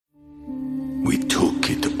We took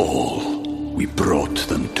it all. We brought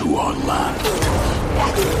them to our land.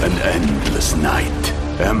 An endless night,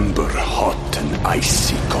 ember hot and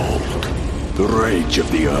icy cold. The rage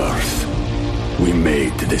of the earth. We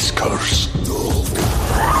made this curse.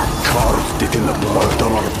 Carved it in the blood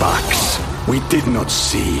on our backs. We did not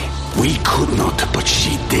see. We could not, but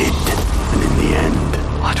she did. And in the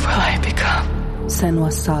end... What will I become?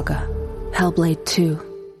 Senua's Saga. Hellblade 2.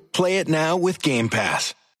 Play it now with Game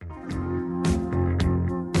Pass.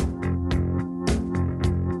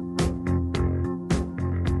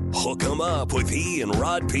 Hook 'em up with E and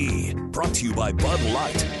Rod P. Brought to you by Bud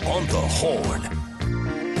Light on the Horn.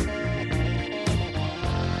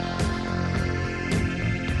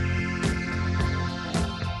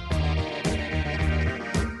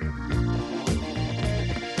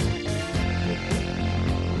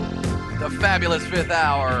 The fabulous fifth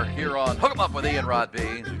hour here on Hook 'em Up with E and Rod B.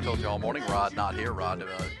 As we told you all morning, Rod not here. Rod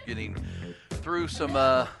getting through some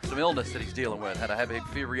illness that he's dealing with. Had a heavy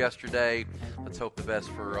fever yesterday. Let's hope the best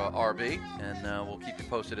for RB, and we'll keep you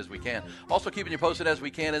posted as we can. Also keeping you posted as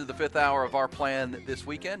we can into the fifth hour of our plan this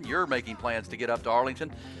weekend. You're making plans to get up to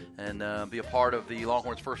Arlington and be a part of the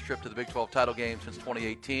Longhorns' first trip to the Big 12 title game since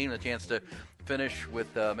 2018. A chance to finish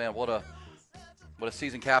with, what a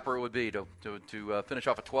season capper it would be to finish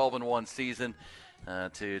off a 12-1 season,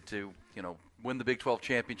 to win the Big 12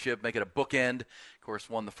 championship, make it a bookend. Of course,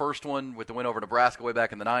 won the first one with the win over Nebraska way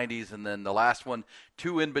back in the 90s, and then the last one,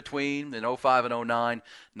 two in between in 05 and 09.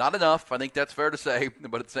 Not enough, I think that's fair to say,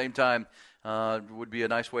 but at the same time, would be a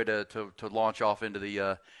nice way to launch off into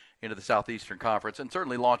the Southeastern Conference, and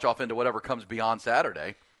certainly launch off into whatever comes beyond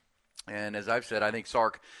Saturday. And as I've said, I think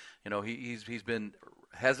Sark, he's been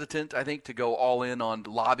hesitant, I think, to go all in on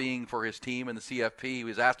lobbying for his team in the CFP. He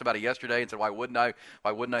was asked about it yesterday and said, why wouldn't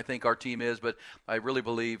I think our team is? But I really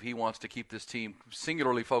believe he wants to keep this team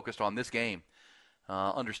singularly focused on this game,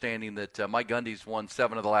 understanding that Mike Gundy's won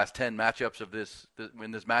 7 of the last 10 matchups of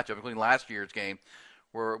in this matchup, including last year's game,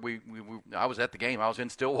 where I was at the game. I was in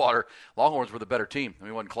Stillwater. Longhorns were the better team.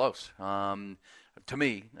 It wasn't close to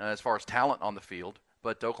me as far as talent on the field.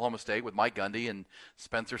 But Oklahoma State, with Mike Gundy and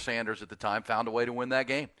Spencer Sanders at the time, found a way to win that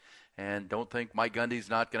game. And don't think Mike Gundy's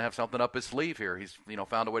not going to have something up his sleeve here. He's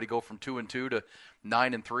found a way to go from 2-2 to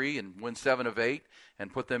 9-3 and win 7 of 8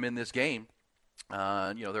 and put them in this game. They're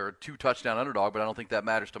a 2-touchdown underdog, but I don't think that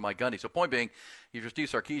matters to Mike Gundy. So point being, if you're Steve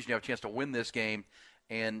Sarkisian, you have a chance to win this game.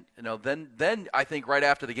 And then I think right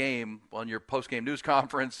after the game, on your post-game news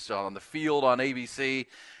conference, on the field, on ABC,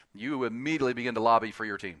 you immediately begin to lobby for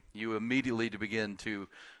your team. You immediately begin to,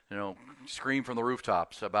 scream from the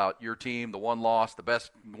rooftops about your team, the one loss, the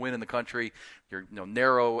best win in the country, your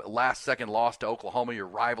narrow last-second loss to Oklahoma, your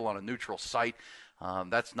rival on a neutral site.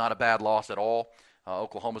 That's not a bad loss at all.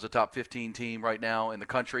 Oklahoma's a top 15 team right now in the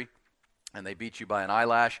country, and they beat you by an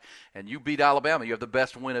eyelash. And you beat Alabama. You have the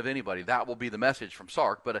best win of anybody. That will be the message from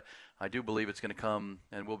Sark, but I do believe it's going to come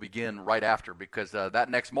and will begin right after, because that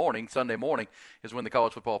next morning, Sunday morning, is when the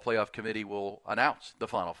College Football Playoff Committee will announce the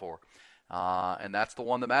Final Four. And that's the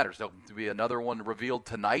one that matters. There'll be another one revealed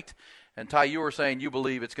tonight. And, Ty, you were saying you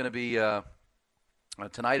believe it's going to be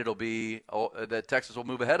tonight it'll be that Texas will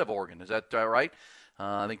move ahead of Oregon. Is that right?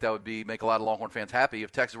 I think that would make a lot of Longhorn fans happy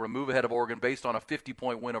if Texas were to move ahead of Oregon based on a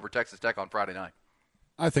 50-point win over Texas Tech on Friday night.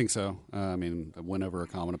 I think so. A win over a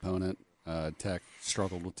common opponent. Tech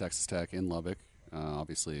struggled with Texas Tech in Lubbock.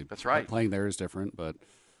 Obviously, that's right. Playing there is different, but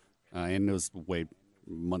and it was way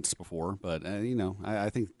months before. But I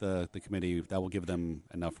think the committee, that will give them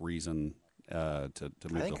enough reason to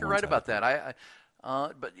move. I think you're right about that.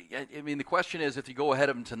 But the question is, if you go ahead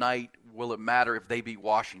of them tonight, will it matter if they beat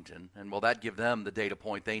Washington? And will that give them the data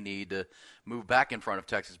point they need to move back in front of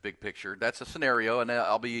Texas big picture? That's a scenario, and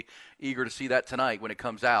I'll be eager to see that tonight when it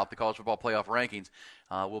comes out. The College Football Playoff rankings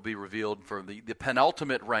will be revealed for the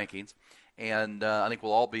penultimate rankings. And I think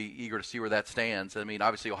we'll all be eager to see where that stands.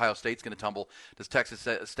 Obviously, Ohio State's going to tumble. Does Texas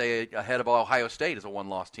stay ahead of Ohio State as a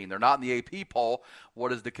one-loss team? They're not in the AP poll. What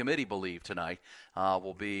does the committee believe tonight?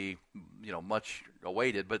 Will be, much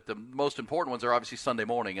awaited. But the most important ones are obviously Sunday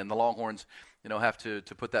morning, and the Longhorns, have to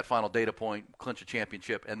put that final data point, clinch a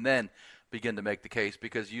championship, and then begin to make the case,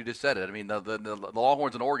 because you just said it. The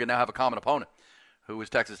Longhorns and Oregon now have a common opponent, who is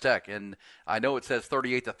Texas Tech. And I know it says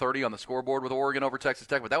 38-30 on the scoreboard with Oregon over Texas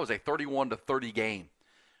Tech, but that was a 31-30 game.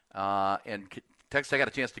 And Texas Tech had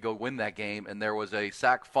a chance to go win that game, and there was a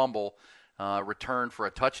sack fumble return for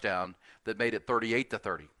a touchdown that made it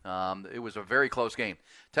 38-30. It was a very close game.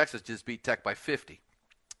 Texas just beat Tech by 50.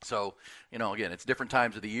 So, again, it's different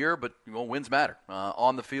times of the year, but wins matter.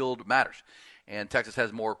 On the field matters. And Texas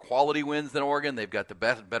has more quality wins than Oregon. They've got the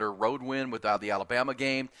better road win without the Alabama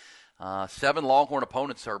game. 7 Longhorn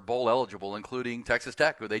opponents are bowl eligible, including Texas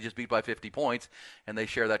Tech, who they just beat by 50 points, and they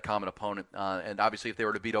share that common opponent. And obviously, if they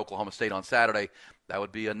were to beat Oklahoma State on Saturday, that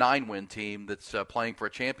would be a 9-win team that's playing for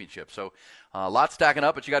a championship. So a lot stacking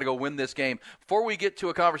up, but you got to go win this game. Before we get to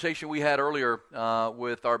a conversation we had earlier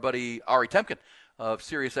with our buddy Ari Temkin of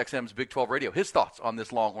SiriusXM's Big 12 Radio, his thoughts on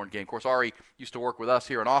this Longhorn game. Of course, Ari used to work with us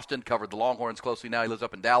here in Austin, covered the Longhorns closely. Now he lives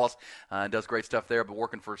up in Dallas and does great stuff there, but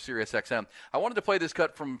working for SiriusXM. I wanted to play this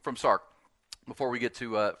cut from Sark before we get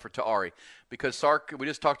to Ari, because Sark, we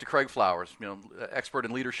just talked to Craig Flowers, expert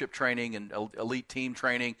in leadership training and elite team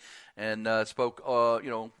training, and spoke,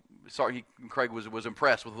 Craig was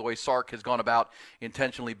impressed with the way Sark has gone about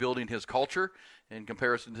intentionally building his culture in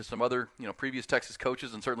comparison to some other, previous Texas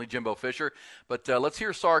coaches and certainly Jimbo Fisher. But let's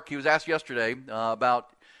hear Sark. He was asked yesterday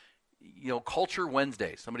about, Culture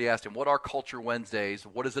Wednesdays. Somebody asked him, what are Culture Wednesdays?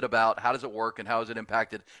 What is it about? How does it work? And how has it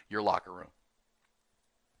impacted your locker room?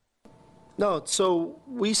 No, so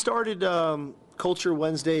we started Culture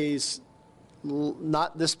Wednesdays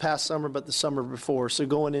not this past summer, but the summer before, so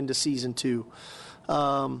going into season 2.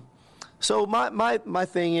 So my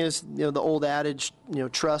thing is, the old adage,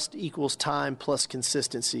 trust equals time plus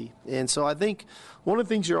consistency. And so I think one of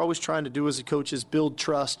the things you're always trying to do as a coach is build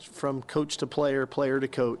trust from coach to player, player to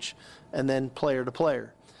coach, and then player to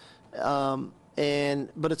player.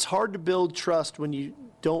 But it's hard to build trust when you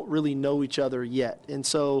don't really know each other yet. And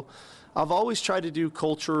so I've always tried to do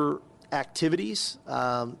culture activities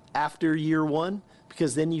after year 1,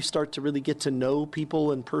 because then you start to really get to know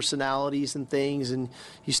people and personalities and things, and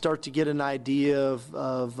you start to get an idea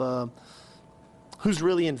of who's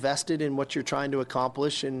really invested in what you're trying to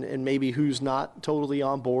accomplish, and maybe who's not totally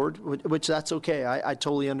on board, which that's okay. I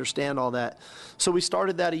totally understand all that. So we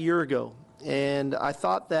started that a year ago, and I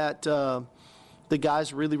thought that the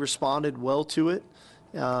guys really responded well to it,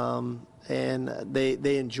 and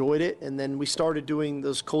they enjoyed it. And then we started doing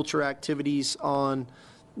those culture activities on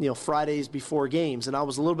Fridays before games. And I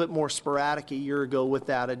was a little bit more sporadic a year ago with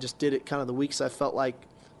that. I just did it kind of the weeks I felt like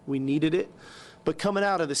we needed it. But coming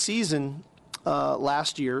out of the season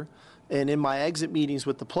last year, and in my exit meetings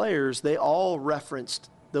with the players, they all referenced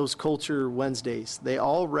those Culture Wednesdays. They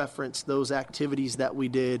all referenced those activities that we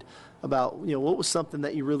did about, what was something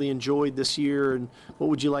that you really enjoyed this year and what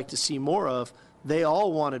would you like to see more of. They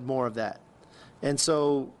all wanted more of that. And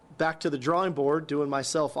so back to the drawing board, doing my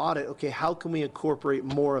self-audit, okay, how can we incorporate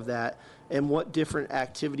more of that, and what different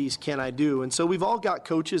activities can I do? And so we've all got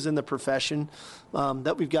coaches in the profession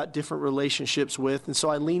that we've got different relationships with, and so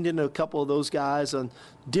I leaned into a couple of those guys on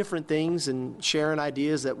different things and sharing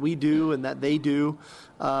ideas that we do and that they do.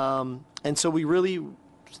 And so we really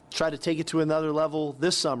try to take it to another level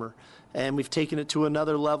this summer. And we've taken it to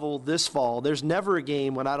another level this fall. There's never a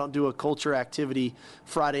game when I don't do a culture activity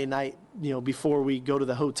Friday night, before we go to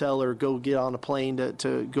the hotel or go get on a plane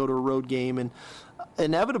to go to a road game. And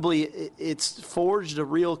inevitably, it's forged a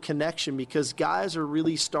real connection because guys are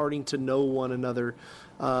really starting to know one another.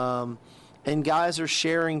 And guys are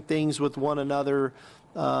sharing things with one another.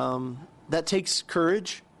 That takes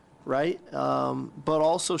courage, right? But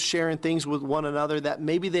also sharing things with one another that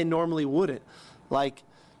maybe they normally wouldn't. Like,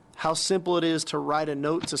 how simple it is to write a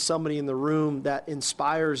note to somebody in the room that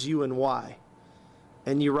inspires you and why.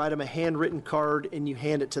 And you write them a handwritten card and you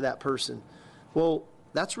hand it to that person. Well,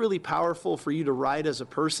 that's really powerful for you to write as a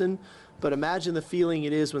person, but imagine the feeling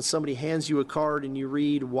it is when somebody hands you a card and you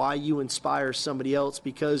read why you inspire somebody else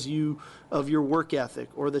because of your work ethic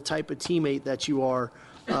or the type of teammate that you are,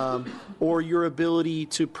 or your ability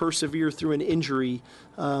to persevere through an injury,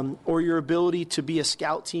 or your ability to be a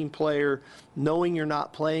scout team player, knowing you're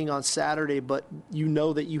not playing on Saturday, but you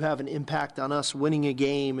know that you have an impact on us winning a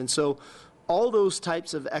game. And so all those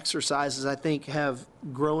types of exercises, I think, have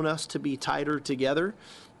grown us to be tighter together.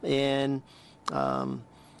 And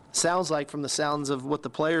sounds like, from the sounds of what the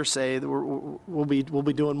players say, that we'll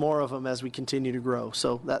be doing more of them as we continue to grow.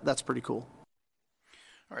 So that's pretty cool.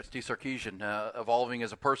 All right, Steve Sarkisian, evolving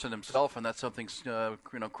as a person himself, and that's something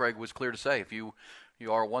Craig was clear to say. If you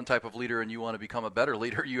are one type of leader and you want to become a better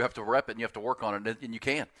leader, you have to rep it and you have to work on it, and you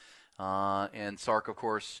can. And Sark, of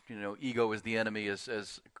course, ego is the enemy,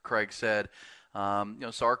 as Craig said.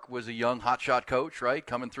 Sark was a young hotshot coach, right,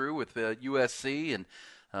 coming through with USC, and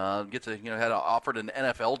had offered an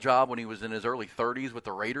NFL job when he was in his early 30s with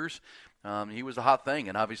the Raiders. He was a hot thing,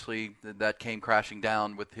 and obviously that came crashing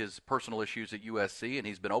down with his personal issues at USC, and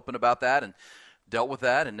he's been open about that and dealt with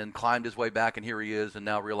that, and then climbed his way back, and here he is, and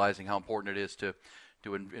now realizing how important it is to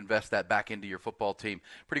to invest that back into your football team.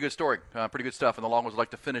 Pretty good story, pretty good stuff, and the Longhorns would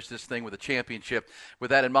like to finish this thing with a championship. With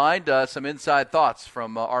that in mind, some inside thoughts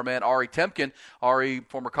from our man Ari Temkin. Ari,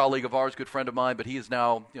 former colleague of ours, good friend of mine, but he is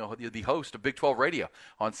now the host of Big 12 Radio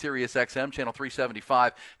on Sirius XM, Channel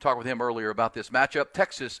 375. Talked with him earlier about this matchup,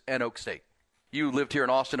 Texas and Oak State. You lived here in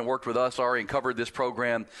Austin and worked with us, Ari, and covered this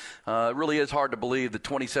program. It really is hard to believe the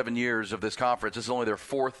 27 years of this conference. This is only their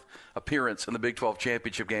fourth appearance in the Big 12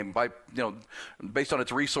 championship game. Based on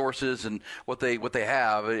its resources and what they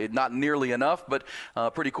have, not nearly enough, but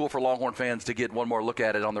pretty cool for Longhorn fans to get one more look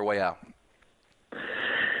at it on their way out.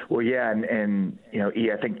 Well, yeah, and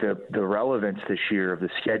I think the relevance this year of the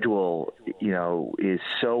schedule, is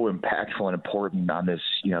so impactful and important on this,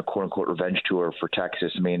 quote unquote revenge tour for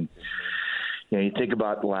Texas. I mean, you think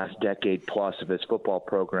about the last decade plus of this football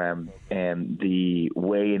program and the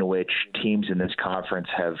way in which teams in this conference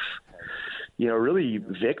have, really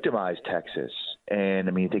victimized Texas. And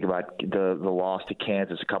I mean, think about the loss to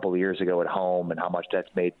Kansas a couple of years ago at home and how much that's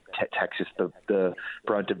made Texas the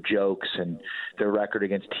brunt of jokes, and their record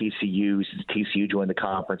against TCU since TCU joined the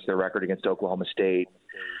conference, their record against Oklahoma State,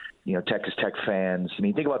 Texas Tech fans. I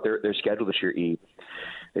mean, think about their schedule this year, E.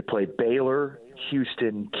 They played Baylor,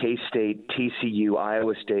 Houston, K-State, TCU,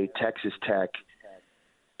 Iowa State, Texas Tech,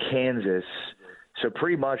 Kansas. So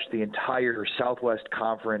pretty much the entire Southwest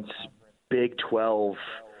Conference, Big 12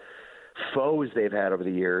 foes they've had over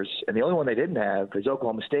the years. And the only one they didn't have is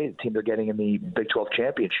Oklahoma State, the team they're getting in the Big 12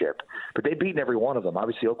 championship. But they've beaten every one of them.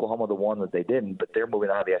 Obviously, Oklahoma the one that they didn't, but they're moving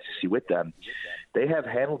out of the SEC with them. They have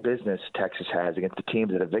handled business, Texas has, against the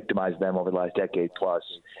teams that have victimized them over the last decade plus.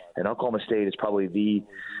 And Oklahoma State is probably the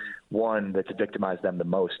one that's victimized them the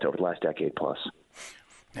most over the last decade plus.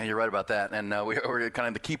 Yeah, you're right about that. And we're kind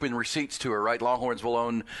of the keeping receipts tour, right? Longhorns will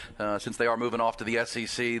own, since they are moving off to the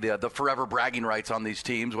SEC, the forever bragging rights on these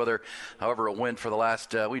teams, however it went for the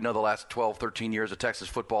last, the last 12, 13 years of Texas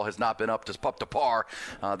football has not been up to par.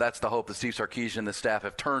 That's the hope that Steve Sarkisian and the staff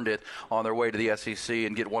have turned it on their way to the SEC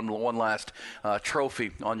and get one last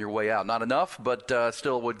trophy on your way out. Not enough, but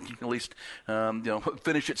still would at least,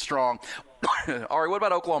 finish it strong. Ari, what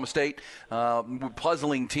about Oklahoma State?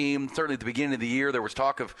 Puzzling team. Certainly at the beginning of the year, there was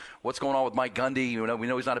talk of what's going on with Mike Gundy. We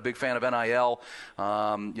know he's not a big fan of NIL.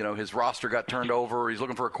 His roster got turned over. He's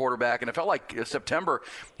looking for a quarterback. And it felt like September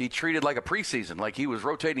he treated like a preseason, like he was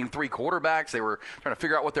rotating three quarterbacks. They were trying to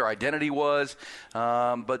figure out what their identity was.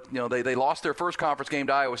 But they lost their first conference game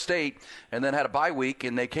to Iowa State and then had a bye week,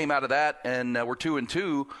 and they came out of that and were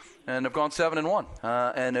 2-2. And have gone 7-1,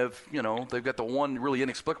 and they've got the one really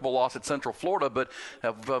inexplicable loss at Central Florida, but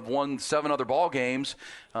have won 7 other ball games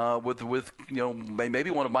with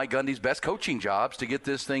maybe one of Mike Gundy's best coaching jobs to get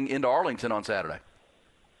this thing into Arlington on Saturday.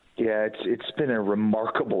 Yeah, it's been a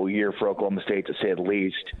remarkable year for Oklahoma State, to say the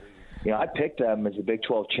least. I picked them as the Big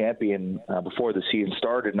 12 champion before the season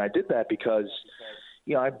started, and I did that because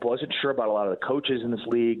I wasn't sure about a lot of the coaches in this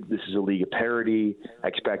league. This is a league of parity. I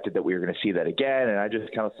expected that we were going to see that again, and I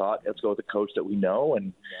just kind of thought, let's go with the coach that we know.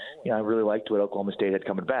 And I really liked what Oklahoma State had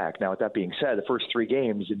coming back. Now, with that being said, the first 3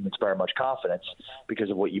 games didn't inspire much confidence because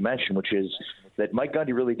of what you mentioned, which is that Mike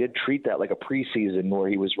Gundy really did treat that like a preseason where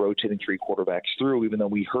he was rotating 3 quarterbacks through, even though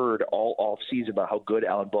we heard all offseason about how good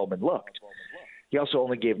Alan Bowman looked. He also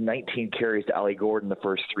only gave 19 carries to Ali Gordon the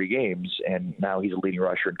first 3 games, and now he's a leading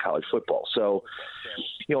rusher in college football. So,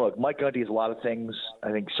 look, Mike Gundy is a lot of things.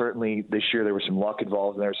 I think certainly this year there was some luck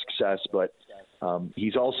involved in their success, but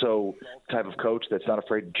he's also the type of coach that's not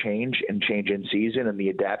afraid to change in season, and the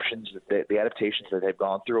adaptations, the adaptations that they've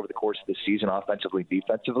gone through over the course of the season, offensively,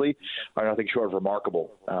 defensively, are nothing short of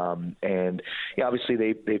remarkable. Obviously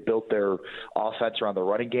they built their offense around the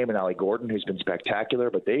running game and Ali Gordon, who's been spectacular,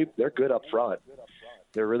 but they're good up front.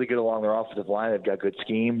 They're really good along their offensive line. They've got good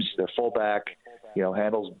schemes. Their fullback,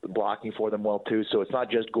 handles blocking for them well too. So it's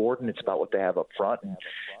not just Gordon; it's about what they have up front, and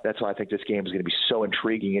that's why I think this game is going to be so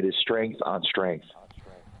intriguing. It is strength on strength.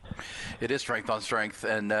 It is strength on strength,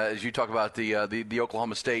 and as you talk about the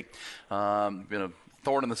Oklahoma State,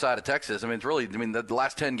 thorn in the side of Texas. It's really, the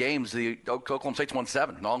last 10 games, the Oklahoma State's won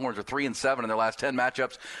 7. The Longhorns are 3-7 in their last 10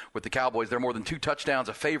 matchups with the Cowboys. They're more than 2 touchdowns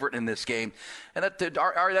a favorite in this game. And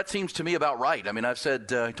that seems to me about right. I've said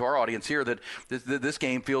to our audience here that this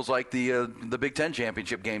game feels like the Big Ten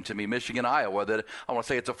championship game to me, Michigan-Iowa. That I want to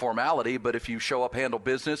say it's a formality, but if you show up, handle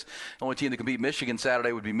business, the only team that can beat Michigan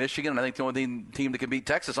Saturday would be Michigan. And I think the only team that can beat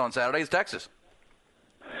Texas on Saturday is Texas.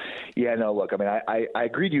 Yeah, no, look, I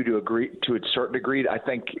agreed you to agree to a certain degree. I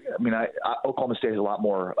think, Oklahoma State has a lot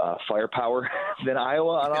more firepower than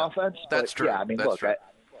Iowa on offense. That's true. Yeah, that's true.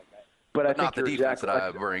 But I think not the defense exactly that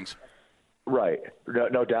Iowa brings. Right.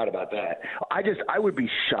 No doubt about that. I would be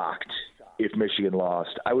shocked if Michigan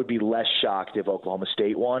lost. I would be less shocked if Oklahoma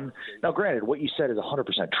State won. Now, granted, what you said is 100%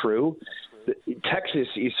 true. Texas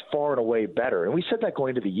is far and away better. And we said that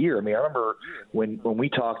going into the year. I mean, I remember when we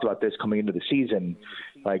talked about this coming into the season,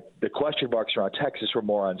 like the question marks around Texas were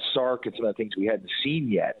more on Sark and some of the things we hadn't seen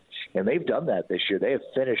yet. And they've done that this year. They have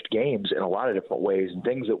finished games in a lot of different ways, and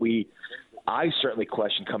things that I certainly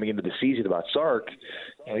questioned coming into the season about Sark.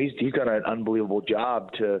 You know, he's done an unbelievable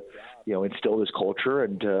job to, you know, instill this culture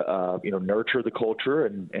and to, nurture the culture.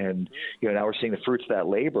 And now we're seeing the fruits of that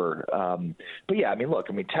labor. But yeah, I mean, look,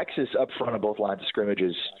 Texas up front on both lines of scrimmage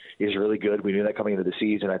is really good. We knew that coming into the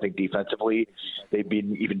season. I think defensively, they've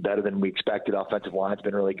been even better than we expected. Offensive line's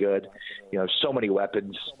been really good. You know, so many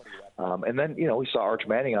weapons. And then, you know, we saw Arch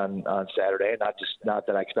Manning on Saturday. Not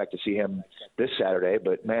that I expect to see him this Saturday,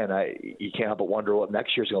 but man, you can't help but wonder what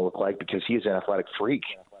next year's going to look like because he is an athletic freak.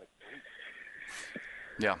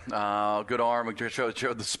 Yeah, good arm. Showed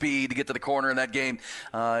the speed to get to the corner in that game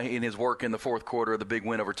in his work in the fourth quarter of the big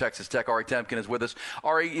win over Texas Tech. Ari Temkin is with us.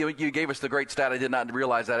 Ari, you gave us the great stat. I did not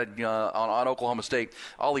realize that on Oklahoma State.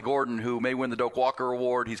 Ollie Gordon, who may win the Doak Walker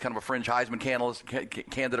Award. He's kind of a fringe Heisman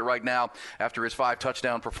candidate right now after his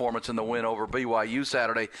 5-touchdown performance in the win over BYU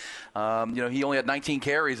Saturday. He only had 19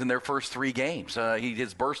 carries in their first 3 games. He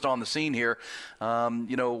just burst on the scene here.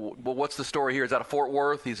 What's the story here? Is that a Fort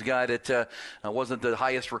Worth? He's a guy that wasn't the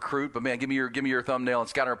highest recruit, but man, give me your thumbnail and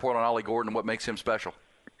scouting report on Ollie Gordon and what makes him special.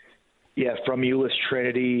 Yeah, from Euless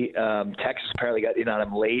Trinity. Texas apparently got in on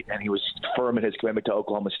him late, and he was firm in his commitment to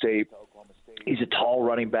Oklahoma State. He's a tall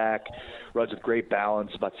running back, runs with great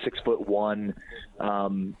balance, about 6'1".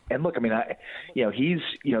 And look,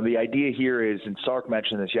 the idea here is, and Sark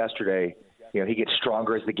mentioned this yesterday, he gets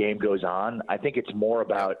stronger as the game goes on. I think it's more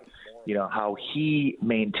about, how he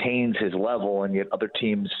maintains his level and yet other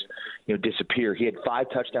teams, disappear. He had 5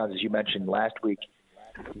 touchdowns, as you mentioned, last week,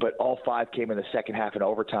 but all 5 came in the second half in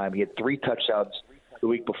overtime. He had 3 touchdowns the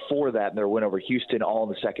week before that in their win over Houston, all in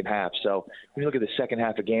the second half. So when you look at the second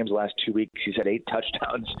half of games the last 2 weeks, he's had 8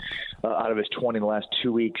 touchdowns out of his 20 in the last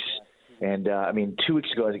 2 weeks. And, 2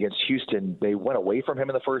 weeks ago against Houston, they went away from him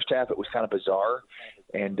in the first half. It was kind of bizarre,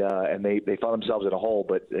 and they found themselves in a hole,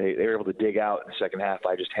 but they were able to dig out in the second half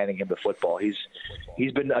by just handing him the football.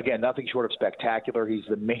 He's been, again, nothing short of spectacular. He's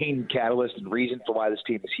the main catalyst and reason for why this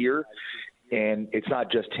team is here. And it's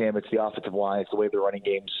not just him; it's the offensive line, it's the way the running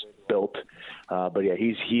game's built. But yeah,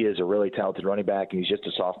 he is a really talented running back, and he's just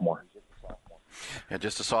a sophomore. Yeah,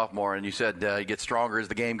 just a sophomore, and you said he gets stronger as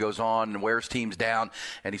the game goes on and wears teams down,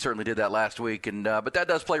 and he certainly did that last week. And but that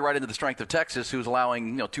does play right into the strength of Texas, who's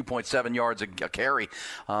allowing 2.7 yards a carry.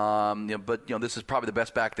 But this is probably the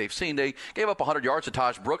best back they've seen. They gave up 100 yards to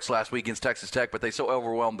Taj Brooks last week against Texas Tech, but they so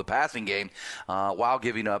overwhelmed the passing game while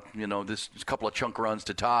giving up this couple of chunk runs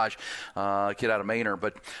to Taj, kid out of Manor.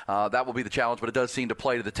 But that will be the challenge. But it does seem to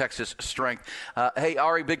play to the Texas strength. Hey,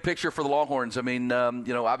 Ari, big picture for the Longhorns. I mean,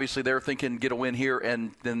 obviously they're thinking get a win here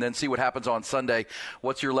and then see what happens on Sunday.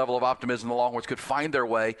 What's your level of optimism the Longhorns could find their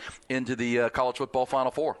way into the college football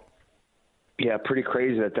Final Four? Yeah, pretty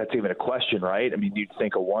crazy that's even a question, right? I mean, you'd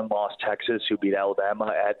think a one-loss Texas who beat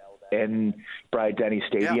Alabama in Bryant-Denny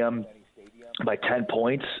Stadium by 10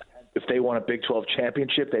 points. If they won a Big 12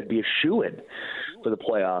 championship, they'd be a shoo-in for the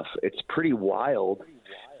playoff. It's pretty wild.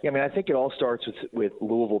 Yeah, I think it all starts with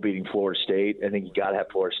Louisville beating Florida State. I think you got to have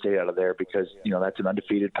Florida State out of there because that's an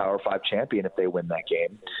undefeated Power 5 champion if they win that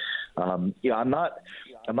game. I'm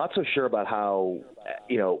not so sure about how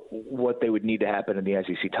what they would need to happen in the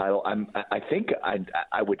SEC title.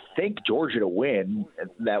 I would think Georgia to win.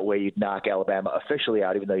 That way you'd knock Alabama officially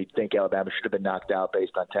out, even though you'd think Alabama should have been knocked out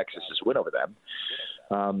based on Texas's win over them.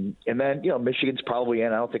 And then Michigan's probably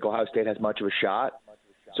in. I don't think Ohio State has much of a shot.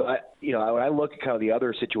 So, when I look at kind of the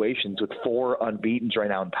other situations with 4 unbeatens right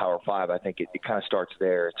now in Power 5, I think it kind of starts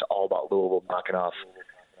there. It's all about Louisville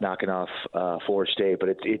knocking off Florida State. But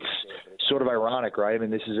it's sort of ironic, right? I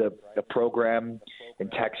mean, this is a program in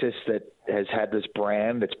Texas that has had this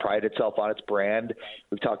brand that's prided itself on its brand.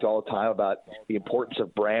 We've talked all the time about the importance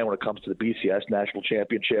of brand when it comes to the BCS National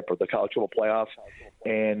Championship or the College Football Playoff.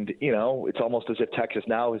 And, it's almost as if Texas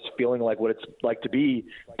now is feeling like what it's like to be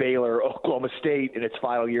Baylor, Oklahoma State in its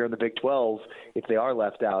final year in the Big 12. If they are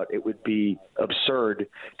left out, it would be absurd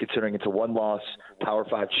considering it's a one-loss Power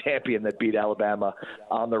 5 champion that beat Alabama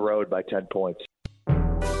on the road by 10 points.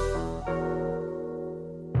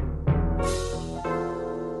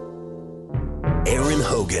 Aaron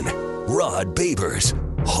Hogan, Rod Babers,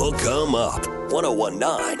 Hook 'em Up,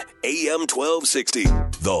 101.9 AM 1260,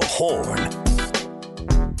 The Horn.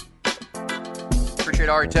 Appreciate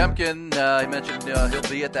Ari Temkin. He mentioned he'll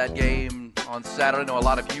be at that game on Saturday. I know a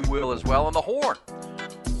lot of you will as well. And The Horn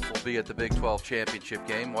will will be at the Big 12 championship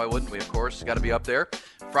game. Why wouldn't we? Of course, got to be up there.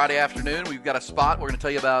 Friday afternoon, we've got a spot we're going to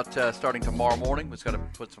tell you about starting tomorrow morning. We've got to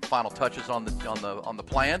put some final touches on the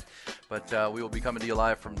plan, but we will be coming to you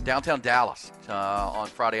live from downtown Dallas on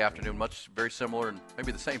Friday afternoon. Very similar and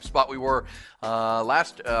maybe the same spot we were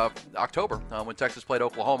last October when Texas played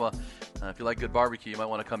Oklahoma. If you like good barbecue, you might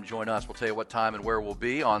want to come join us. We'll tell you what time and where we'll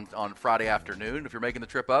be on Friday afternoon if you're making the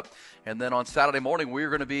trip up. And then on Saturday morning, we're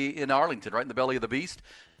going to be in Arlington, right in the belly of the beast,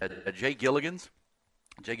 at Jay Gilligan's.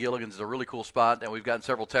 Jay Gilligan's is a really cool spot, and we've gotten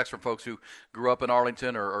several texts from folks who grew up in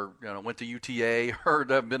Arlington or went to UTA or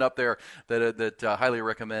have been up there that highly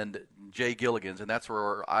recommend Jay Gilligan's, and that's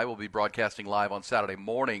where I will be broadcasting live on Saturday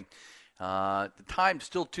morning. The time's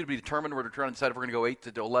still to be determined. We're trying to decide if we're going to go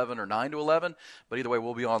 8 to 11 or 9 to 11, but either way,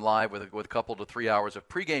 we'll be on live with a couple to 3 hours of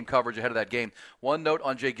pregame coverage ahead of that game. One note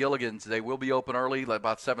on Jay Gilligan's, they will be open early, like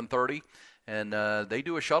about 7:30. And they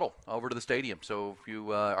do a shuttle over to the stadium. So if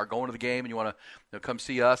you are going to the game and you want to come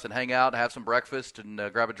see us and hang out and have some breakfast and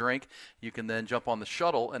grab a drink, you can then jump on the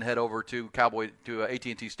shuttle and head over to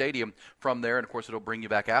AT&T Stadium from there. And, of course, it'll bring you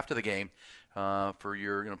back after the game for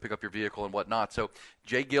your, pick up your vehicle and whatnot. So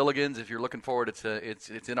Jay Gilligan's, if you're looking forward, it's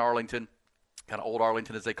in Arlington. Kind of old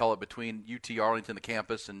Arlington, as they call it, between UT Arlington, the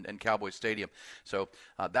campus, and Cowboys Stadium. So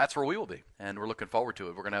that's where we will be, and we're looking forward to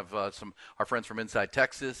it. We're going to have our friends from Inside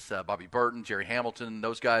Texas, Bobby Burton, Jerry Hamilton,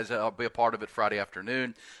 those guys will be a part of it Friday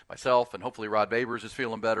afternoon. Myself, and hopefully Rod Babers is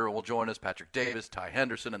feeling better and will join us, Patrick Davis, Ty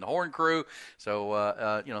Henderson, and the Horn Crew.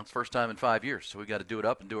 So, it's first time in 5 years, so we got to do it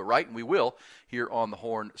up and do it right, and we will here on the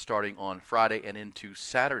Horn starting on Friday and into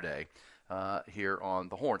Saturday. Here on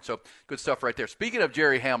the Horn. So good stuff right there. Speaking of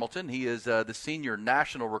Jerry Hamilton, he is the senior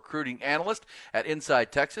national recruiting analyst at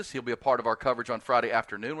Inside Texas. He'll be a part of our coverage on Friday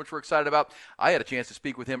afternoon, which we're excited about. I had a chance to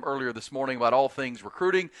speak with him earlier this morning about all things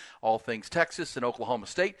recruiting, all things Texas and Oklahoma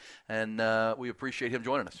State, and we appreciate him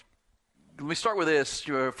joining us. Let me start with this,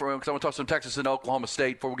 because I want to talk some Texas and Oklahoma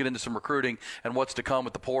State before we get into some recruiting and what's to come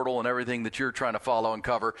with the portal and everything that you're trying to follow and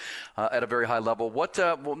cover at a very high level.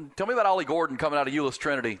 Tell me about Ollie Gordon coming out of Euless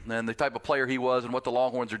Trinity and the type of player he was and what the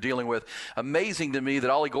Longhorns are dealing with. Amazing to me that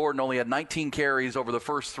Ollie Gordon only had 19 carries over the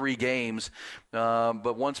first 3 games,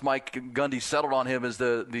 but once Mike Gundy settled on him as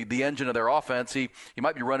the engine of their offense, he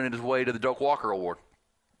might be running his way to the Doak Walker Award.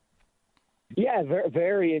 Yeah, very,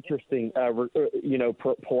 very interesting,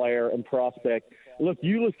 player and prospect. Look,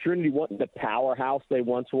 Euless Trinity wasn't the powerhouse they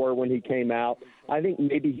once were when he came out. I think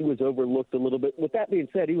maybe he was overlooked a little bit. With that being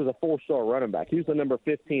said, he was a 4-star running back. He was the number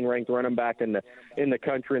 15 ranked running back in the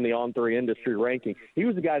country in the On3 industry ranking. He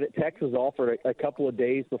was the guy that Texas offered a couple of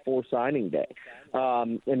days before signing day.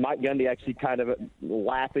 And Mike Gundy actually kind of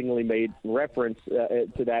laughingly made reference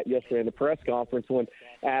to that yesterday in the press conference when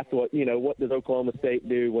asked what does Oklahoma State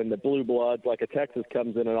do when the blue bloods like a Texas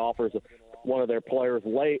comes in and offers one of their players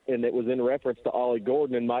late, and it was in reference to Ollie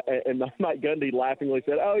Gordon, and Mike Gundy laughingly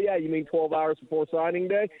said, "Oh yeah, you mean 12 hours before signing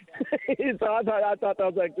day?" So I thought that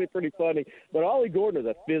was actually pretty funny. But Ollie Gordon is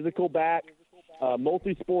a physical back,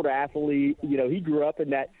 multi-sport athlete. He grew up in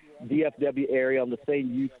that DFW area on the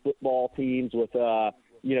same youth football teams with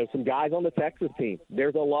some guys on the Texas team.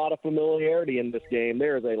 There's a lot of familiarity in this game.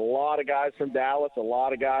 There is a lot of guys from Dallas, a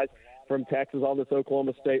lot of guys from Texas on this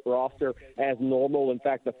Oklahoma State roster as normal. In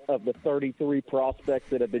fact, of the 33 prospects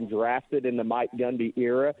that have been drafted in the Mike Gundy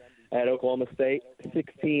era at Oklahoma State,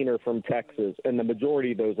 16 are from Texas, and the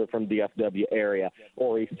majority of those are from DFW area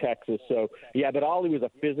or East Texas. So, yeah, but Ollie was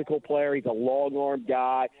a physical player. He's a long-armed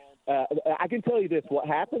guy. I can tell you this. What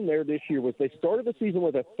happened there this year was they started the season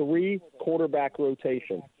with a 3-quarterback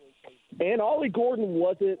rotation, and Ollie Gordon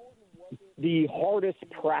wasn't the hardest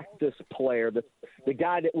practice player, the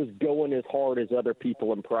guy that was going as hard as other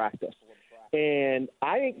people in practice. And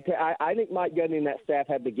I think Mike Gundy and that staff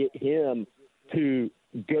had to get him to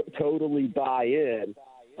totally buy in.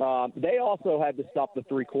 They also had to stop the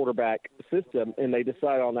 3-quarterback system, and they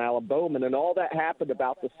decided on Alan Bowman, and all that happened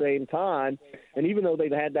about the same time. And even though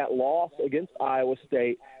they'd had that loss against Iowa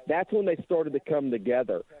State, that's when they started to come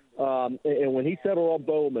together. And when he settled on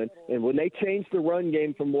Bowman, and when they changed the run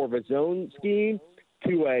game from more of a zone scheme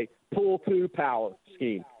to a pull-to power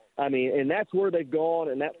scheme, and that's where they've gone,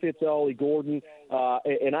 and that fits Ollie Gordon.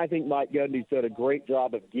 And I think Mike Gundy's done a great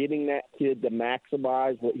job of getting that kid to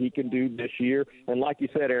maximize what he can do this year. And like you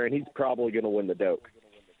said, Aaron, he's probably going to win the Doak.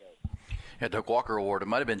 Yeah, Doak Walker Award. It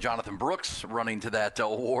might have been Jonathan Brooks running to that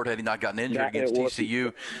award had he not gotten injured against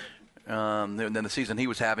TCU. than the season he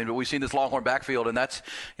was having. But we've seen this Longhorn backfield, and that's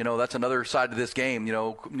another side of this game.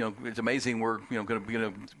 It's amazing. We're going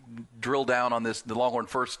to drill down on the Longhorn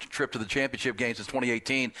first trip to the championship game since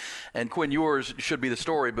 2018, and Quinn Ewers should be the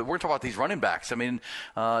story. But we're talking about these running backs. I mean,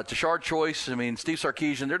 Tashard Choice. I mean, Steve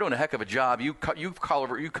Sarkisian. They're doing a heck of a job. You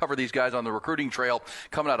cover these guys on the recruiting trail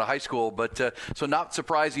coming out of high school, but so not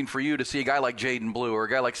surprising for you to see a guy like Jaden Blue or a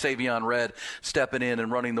guy like Savion Red stepping in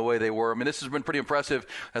and running the way they were. I mean, this has been pretty impressive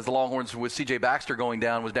as the Longhorns, with C.J. Baxter going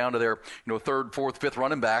down, was down to their third, fourth, fifth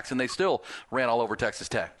running backs, and they still ran all over Texas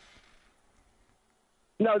Tech.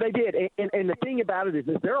 No, they did. And the thing about it is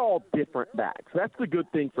they're all different backs. That's the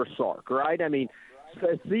good thing for Sark, right? I mean,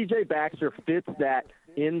 C.J. Baxter fits that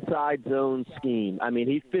inside zone scheme. I mean,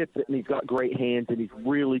 he fits it, and he's got great hands, and he's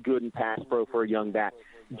really good in pass pro for a young back.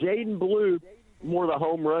 Jaden Blue, more the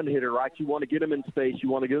home run hitter, right? You want to get him in space. You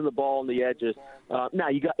want to get him the ball on the edges. Now,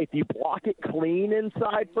 if you block it clean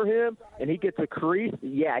inside for him and he gets a crease,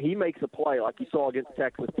 yeah, he makes a play like you saw against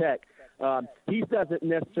Texas Tech. He doesn't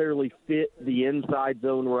necessarily fit the inside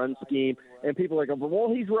zone run scheme. And people are going,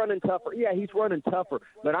 well, he's running tougher. Yeah, he's running tougher.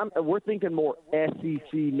 But we're thinking more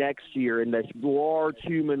SEC next year and the large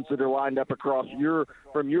humans that are lined up across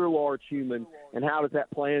from your large humans, and how does that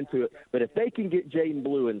play into it? But if they can get Jaden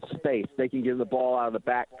Blue in space, they can get him the ball out of the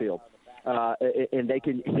backfield. And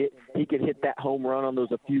he can hit that home run on those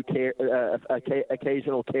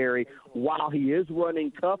occasional carry. While he is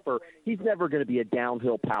running tougher, he's never going to be a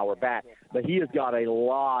downhill power back, but he has got a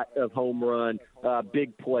lot of home run,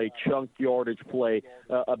 big play, chunk yardage play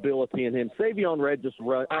ability in him. Savion Red just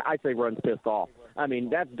runs pissed off. I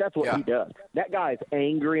mean, that's what he does. That guy is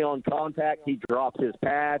angry on contact. He drops his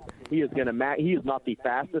pad. He is not the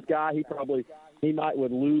fastest guy. He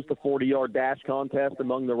would lose the 40-yard dash contest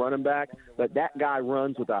among the running backs, but that guy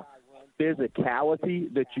runs with a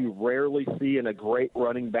physicality that you rarely see in a great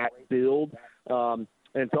running back build. And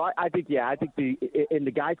so I think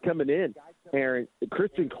the guys coming in, Aaron,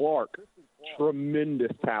 Christian Clark,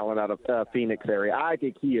 tremendous talent out of Phoenix area. I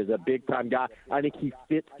think he is a big-time guy. I think he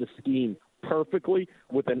fits the scheme perfectly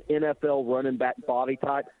with an NFL running back body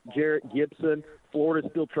type. Jarrett Gibson, Florida's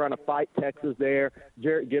still trying to fight Texas there.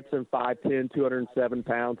 Jarrett Gibson, 5'10", 207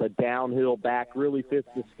 pounds, a downhill back, really fits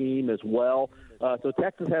the scheme as well. So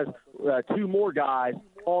Texas has two more guys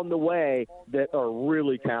on the way that are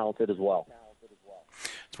really talented as well.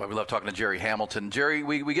 That's why we love talking to Jerry Hamilton. Jerry,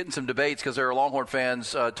 we get in some debates because there are Longhorn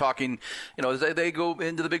fans talking, as they go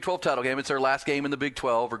into the Big 12 title game. It's their last game in the Big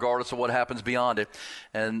 12, regardless of what happens beyond it.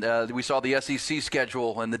 And we saw the SEC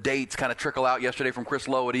schedule and the dates kind of trickle out yesterday from Chris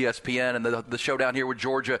Lowe at ESPN, and the showdown here with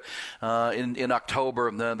Georgia in October,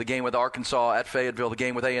 the game with Arkansas at Fayetteville, the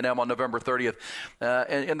game with A&M on November 30th.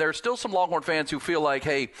 And there are still some Longhorn fans who feel like,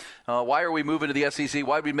 hey, why are we moving to the SEC?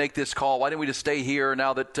 Why did we make this call? Why didn't we just stay here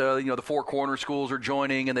now that the four corner schools are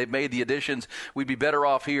joining and they've made the additions? We'd be better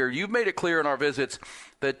off here. You've made it clear in our visits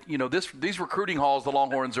that these recruiting hauls the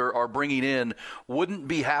Longhorns are bringing in wouldn't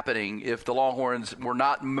be happening if the Longhorns were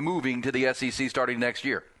not moving to the SEC starting next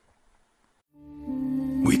year.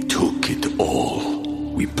 We took it all.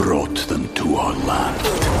 We brought them to our land.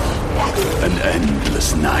 An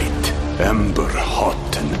endless night, ember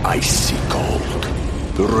hot and icy cold.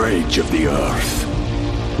 The rage of the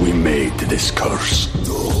earth. We made this curse.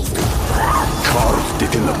 Carved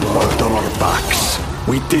it in the blood on our backs.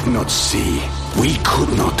 We did not see. We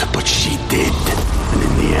could not, but she did. And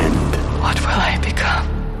in the end, what will I become?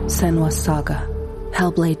 Senua's Saga.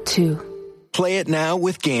 Hellblade 2. Play it now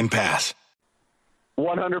with Game Pass.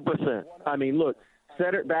 100%. I mean, look,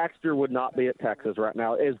 Cedric Baxter would not be at Texas right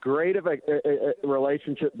now. As great of a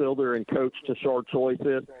relationship builder and coach Tashard Choice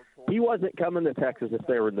is, he wasn't coming to Texas if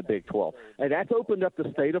they were in the Big 12. And that's opened up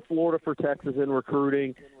the state of Florida for Texas in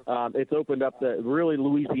recruiting. It's opened up really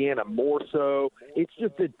Louisiana more so. It's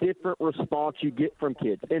just a different response you get from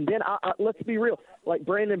kids. And then let's be real, like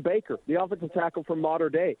Brandon Baker, the offensive tackle from Mater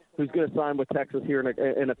Dei, who's going to sign with Texas here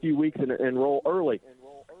in a few weeks and enroll early.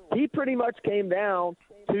 He pretty much came down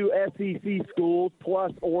to SEC schools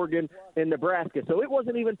plus Oregon and Nebraska. So it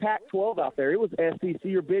wasn't even Pac-12 out there. It was SEC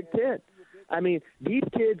or Big Ten. I mean, these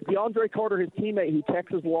kids, DeAndre Carter, his teammate who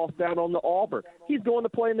Texas lost down on the Auburn, he's going to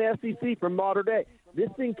play in the SEC from Mater Dei. This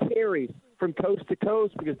thing carries from coast to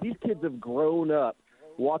coast because these kids have grown up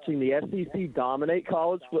watching the SEC dominate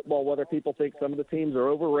college football, whether people think some of the teams are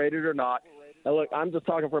overrated or not. Now, look, I'm just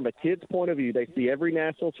talking from a kid's point of view. They see every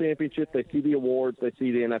national championship. They see the awards. They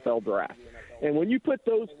see the NFL draft. And when you put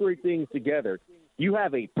those three things together, you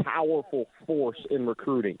have a powerful force in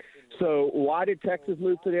recruiting. So why did Texas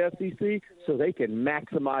move to the SEC? So they can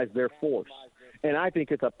maximize their force. and I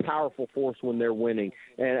think it's a powerful force when they're winning.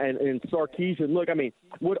 And Sarkisian, look, I mean,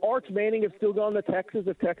 would Arch Manning have still gone to Texas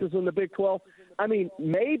if Texas was in the Big 12? I mean,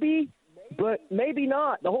 maybe, but maybe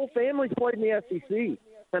not. The whole family's played in the SEC.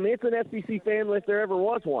 I mean, it's an SEC family if there ever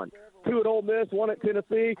was one. 2 at Ole Miss, 1 at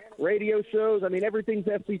Tennessee, radio shows. I mean, everything's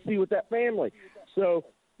SEC with that family. So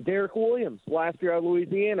Derek Williams, last year out of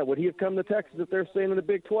Louisiana, would he have come to Texas if they're staying in the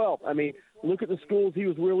Big 12? I mean, look at the schools he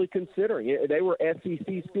was really considering. They were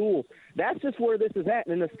SEC schools. That's just where this is at.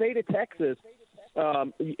 And in the state of Texas,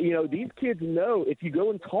 these kids know if you go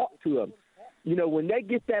and talk to them, when they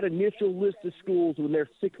get that initial list of schools when they're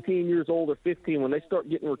 16 years old or 15, when they start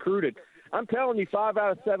getting recruited, I'm telling you, 5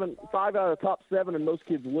 out of the top 7 in most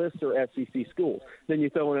kids' lists are SEC schools. Then you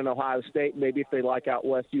throw in Ohio State, maybe if they like out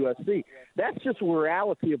west, USC. That's just the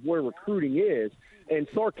reality of where recruiting is. And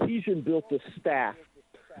Sarkisian built a staff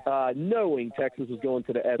knowing Texas was going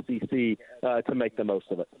to the SEC to make the most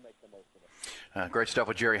of it. Great stuff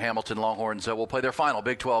with Jerry Hamilton. Longhorns will play their final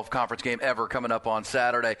Big 12 conference game ever coming up on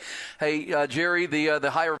Saturday. Hey, Jerry, the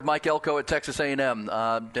hire of Mike Elko at Texas A&M, and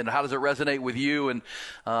how does it resonate with you, and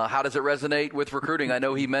how does it resonate with recruiting? I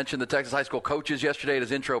know he mentioned the Texas high school coaches yesterday at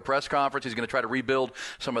his intro press conference. He's going to try to rebuild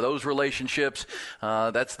some of those relationships.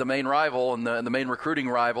 That's the main rival and the main recruiting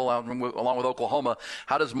rival, along with Oklahoma.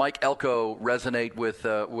 How does Mike Elko resonate with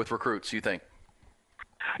recruits, you think?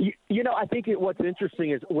 I think what's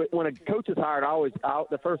interesting is when a coach is hired,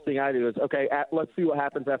 the first thing I do is, okay, let's see what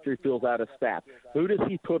happens after he fills out his staff. Who does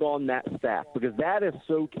he put on that staff? Because that is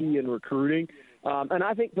so key in recruiting. And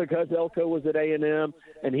I think because Elko was at A&M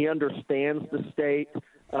and he understands the state,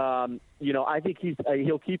 I think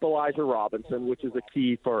he'll keep Elijah Robinson, which is a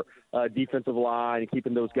key for defensive line and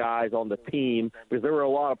keeping those guys on the team, because there were a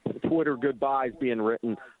lot of Twitter goodbyes being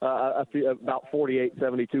written about 48,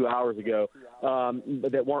 72 hours ago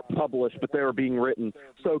that weren't published, but they were being written.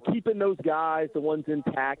 So keeping those guys, the ones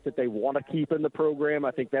intact that they want to keep in the program,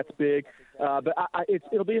 I think that's big. But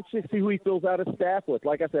it'll be interesting to see who he fills out his staff with.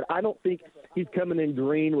 Like I said, I don't think he's coming in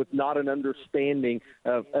green with not an understanding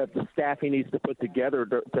of the staff he needs to put together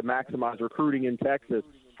to maximize recruiting in Texas.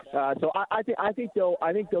 So I think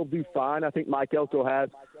they'll do fine. I think Mike Elko has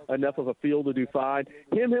enough of a feel to do fine.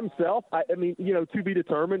 Him himself, I mean, to be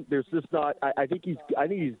determined. There's just not. I think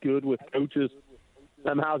he's good with coaches.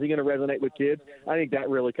 How's he going to resonate with kids? I think that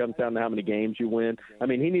really comes down to how many games you win. I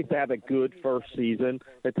mean, he needs to have a good first season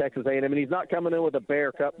at Texas A&M, and he's not coming in with a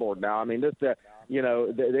bare cupboard now. I mean, there's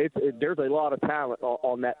a lot of talent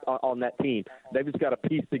on that team. They've just got to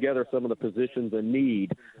piece together some of the positions in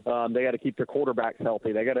need. They got to keep their quarterbacks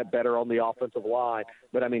healthy. They got to get better on the offensive line.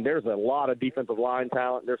 But, I mean, there's a lot of defensive line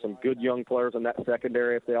talent. There's some good young players in that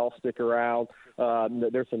secondary if they all stick around.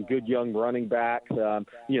 There's some good young running backs.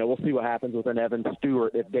 We'll see what happens with an Evan Stewart.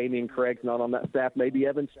 If Damian Craig's not on that staff, maybe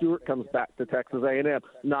Evan Stewart comes back to Texas A&M.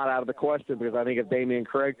 Not out of the question, because I think if Damian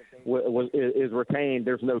Craig is retained,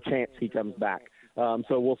 there's no chance he comes back.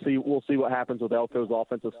 So we'll see what happens with Elko's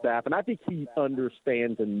offensive staff, and I think he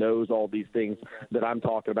understands and knows all these things that I'm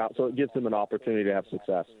talking about. So it gives him an opportunity to have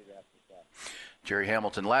success. Jerry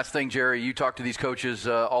Hamilton. Last thing, Jerry, you talk to these coaches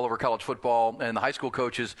all over college football and the high school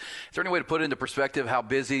coaches. Is there any way to put into perspective how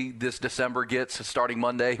busy this December gets starting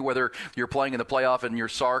Monday, whether you're playing in the playoff and you're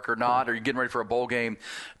Sark or not, or you're getting ready for a bowl game?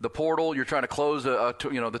 The portal, you're trying to close the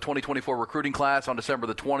 2024 recruiting class on December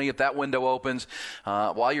the 20th. That window opens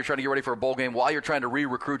while you're trying to get ready for a bowl game, while you're trying to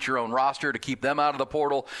re-recruit your own roster to keep them out of the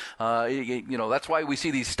portal. That's why we see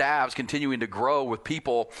these staffs continuing to grow with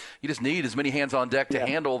people. You just need as many hands on deck to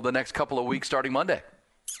handle the next couple of weeks starting Monday.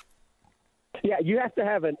 Yeah, you have to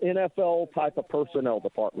have an NFL type of personnel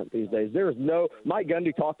department these days. Mike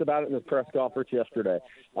Gundy talked about it in his press conference yesterday.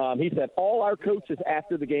 He said all our coaches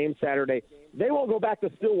after the game Saturday, they won't go back to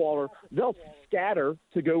Stillwater. They'll scatter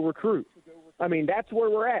to go recruit. I mean, that's where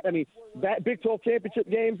we're at. I mean, that Big 12 championship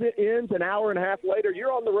game ends an hour and a half later.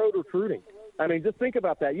 You're on the road recruiting. I mean, just think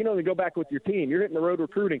about that. You don't even go back with your team. You're hitting the road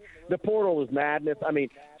recruiting. The portal is madness.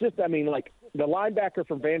 Like the linebacker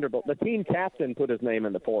from Vanderbilt, the team captain put his name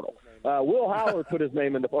in the portal. Will Howard put his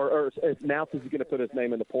name in the or announced he's going to put his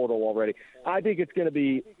name in the portal already. I think it's going to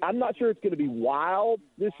be – I'm not sure it's going to be wild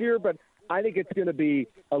this year, but I think it's going to be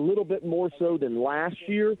a little bit more so than last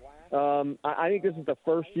year. I think this is the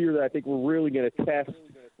first year that I think we're really going to test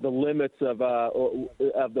the limits of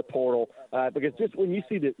the portal because just when you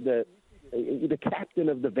see the captain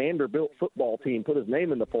of the Vanderbilt football team put his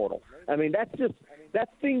name in the portal. I mean, that's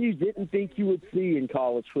thing you didn't think you would see in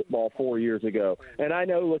college football 4 years ago. And I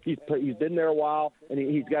know, look, he's been there a while, and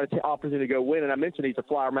he's got an opportunity to go win. And I mentioned he's a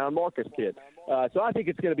Flower Mound Marcus kid. So I think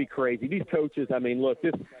it's going to be crazy. These coaches, I mean, look,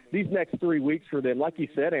 these next 3 weeks for them, like you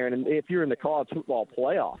said, Aaron, and if you're in the college football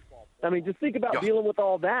playoff, I mean, just think about dealing with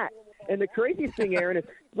all that. And the craziest thing, Aaron, is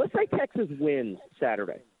let's say Texas wins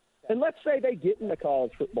Saturday, and let's say they get in the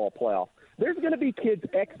college football playoff. There's going to be kids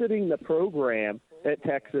exiting the program at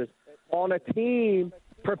Texas on a team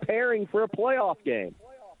preparing for a playoff game.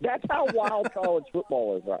 That's how wild college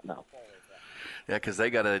football is right now. Yeah, because they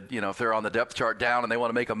got to, if they're on the depth chart down and they want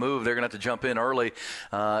to make a move, they're going to have to jump in early.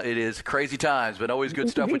 It is crazy times, but always good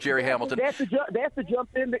stuff with Jerry Hamilton. They have to jump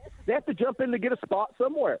in. They have to jump in to get a spot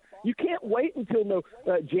somewhere. You can't wait until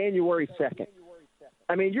January 2nd.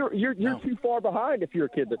 I mean, you're too far behind if you're a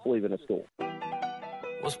kid that's leaving a school.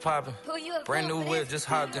 What's poppin'? Brand new whip, just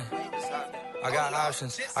hopped in. I got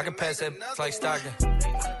options. I can pass that like Stockton.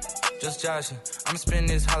 Just joshing. I'm spending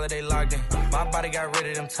this holiday locked in. My body got rid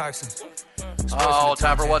of them toxins. Oh,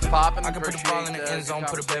 time for What's Poppin'. I can put the ball in the end zone,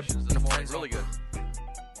 put a bed in the front. Really good.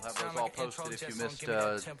 We'll have those all posted if you missed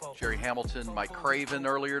Jerry Hamilton, Mike Craven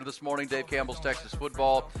earlier this morning, Dave Campbell's Texas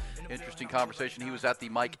football. Interesting conversation. He was at the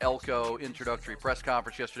Mike Elko introductory press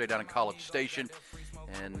conference yesterday down in College Station.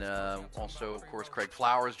 And also, of course, Craig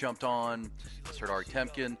Flowers jumped on. Just heard Ari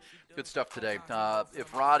Temkin. Good stuff today.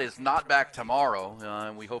 If Rod is not back tomorrow,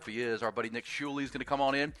 and we hope he is, our buddy Nick Shuley is going to come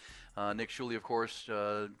on in. Nick Shuley, of course,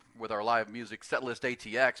 with our live music setlist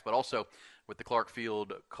ATX, but also with the Clark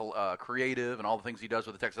Field Creative and all the things he does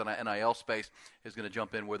with the Texas NIL space, is going to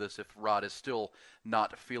jump in with us if Rod is still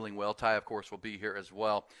not feeling well. Ty, of course, will be here as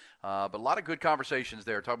well. But a lot of good conversations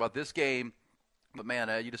there. Talk about this game. But,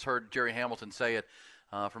 man, you just heard Jerry Hamilton say it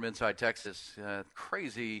from inside Texas.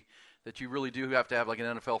 Crazy that you really do have to have like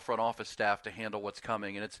an NFL front office staff to handle what's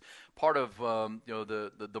coming. And it's part of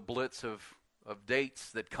the blitz of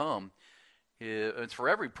dates that come. It's for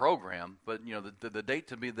every program, but the date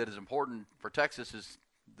to me that is important for Texas is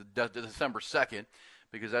the December 2nd,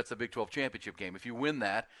 because that's the Big 12 championship game. If you win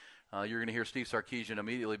that, you're going to hear Steve Sarkisian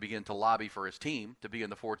immediately begin to lobby for his team to be in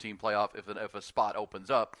the 14 playoff if a spot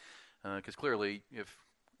opens up, because clearly if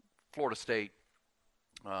Florida State,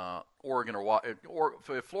 Oregon, or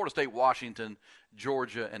if Florida State, Washington,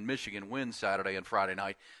 Georgia, and Michigan win Saturday and Friday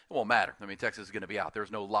night, it won't matter. I mean, Texas is going to be out.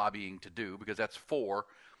 There's no lobbying to do because that's 4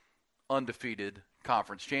 undefeated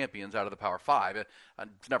conference champions out of the Power 5.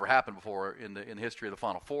 It's never happened before in the history of the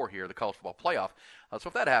Final Four here, the college football playoff. So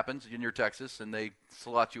if that happens and you're Texas and they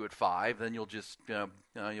slot you at 5, then you'll just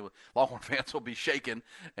Longhorn fans will be shaken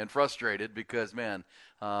and frustrated because, man,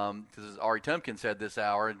 because Ari Temkin said this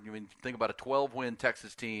hour, I mean, think about a 12-win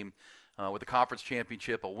Texas team with a conference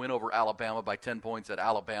championship, a win over Alabama by 10 points at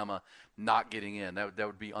Alabama not getting in. That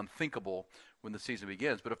would be unthinkable when the season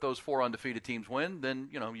begins. But if those 4 undefeated teams win, then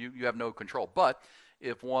you have no control. But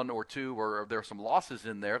if 1 or 2 or there are some losses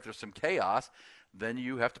in there, if there's some chaos, then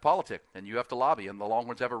you have to politic and you have to lobby. And the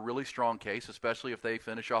Longhorns have a really strong case, especially if they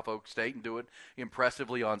finish off Oak State and do it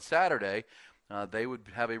impressively on Saturday. They would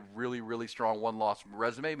have a really, really strong one-loss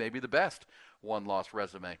resume, maybe the best one-loss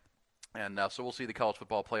resume. And so we'll see the college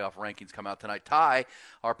football playoff rankings come out tonight. Ty,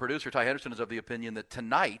 our producer, Ty Henderson, is of the opinion that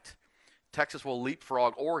tonight Texas will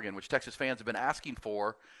leapfrog Oregon, which Texas fans have been asking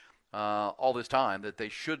for all this time, that they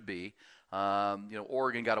should be.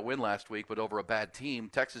 Oregon got a win last week, but over a bad team.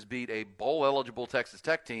 Texas beat a bowl-eligible Texas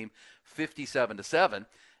Tech team 57-7.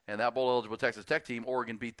 And that bowl-eligible Texas Tech team,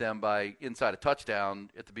 Oregon beat them by inside a touchdown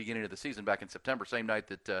at the beginning of the season back in September, same night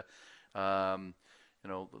that,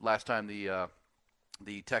 last time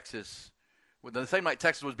the Texas – the same night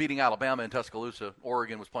Texas was beating Alabama in Tuscaloosa,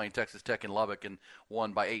 Oregon was playing Texas Tech in Lubbock and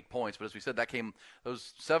won by 8 points. But as we said,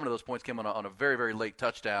 those 7 of those points came on a very, very late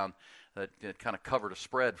touchdown that kind of covered a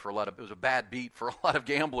spread for a lot of. It was a bad beat for a lot of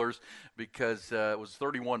gamblers because it was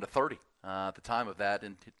 31-30 at the time of that,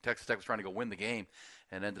 and Texas Tech was trying to go win the game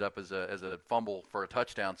and ended up as a fumble for a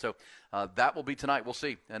touchdown. So that will be tonight. We'll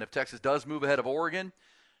see. And if Texas does move ahead of Oregon,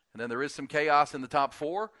 and then there is some chaos in the top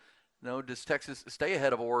 4. Does Texas stay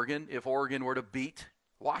ahead of Oregon if Oregon were to beat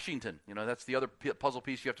Washington? That's the other puzzle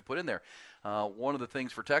piece you have to put in there. One of the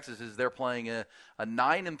things for Texas is they're playing a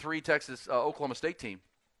 9-3 Texas Oklahoma State team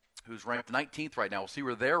who's ranked 19th right now. We'll see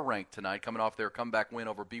where they're ranked tonight, coming off their comeback win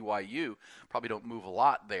over BYU. Probably don't move a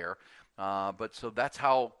lot there. But so that's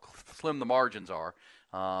how slim the margins are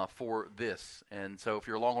for this. And so if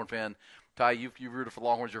you're a Longhorn fan, Ty, you've rooted for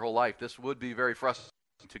Longhorns your whole life. This would be very frustrating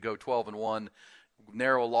to go 12-1.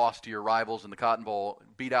 Narrow loss to your rivals in the Cotton Bowl,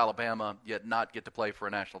 beat Alabama, yet not get to play for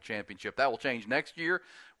a national championship. That will change next year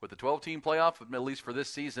with the 12-team playoff, at least for this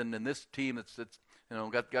season. And this team that's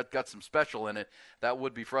got some special in it. That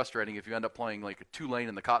would be frustrating if you end up playing like a Tulane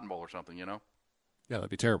in the Cotton Bowl or something. Yeah, that'd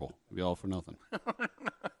be terrible. It'd be all for nothing.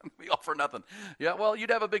 Be all for nothing. Yeah, well, you'd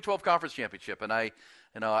have a Big 12 conference championship, and I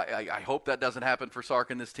hope that doesn't happen for Sark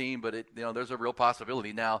and this team. But there's a real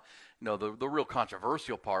possibility. Now, the real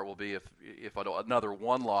controversial part will be if another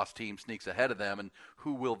one-loss team sneaks ahead of them, and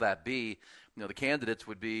who will that be? The candidates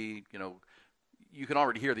would be, you can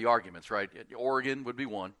already hear the arguments, right? Oregon would be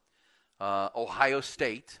one. Ohio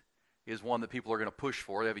State is one that people are going to push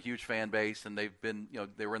for. They have a huge fan base, and they've been,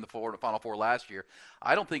 they were in the Final Four last year.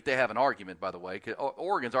 I don't think they have an argument, by the way. 'Cause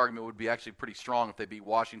Oregon's argument would be actually pretty strong if they beat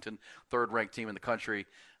Washington, third-ranked team in the country.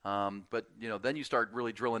 But then you start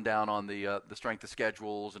really drilling down on the strength of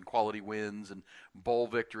schedules and quality wins and bowl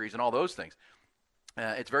victories and all those things.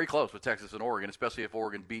 It's very close with Texas and Oregon, especially if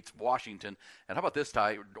Oregon beats Washington. And how about this,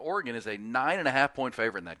 Ty? Oregon is a 9.5-point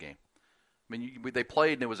favorite in that game. I mean, they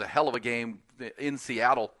played, and it was a hell of a game in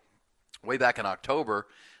Seattle way back in October,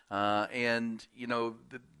 and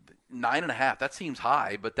 9.5, that seems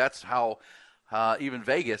high, but that's how even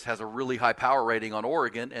Vegas has a really high power rating on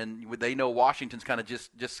Oregon, and they know Washington's kind of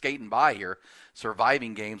just skating by here,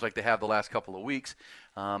 surviving games like they have the last couple of weeks.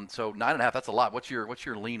 So 9.5, that's a lot. What's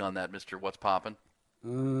your lean on that, Mr. What's Poppin'?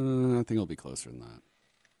 I think it'll be closer than that.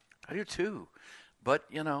 I do too, but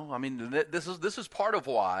this is part of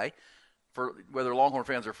why, for whether Longhorn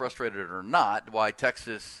fans are frustrated or not, why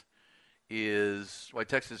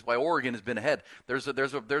Oregon has been ahead. There's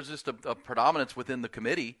just a predominance within the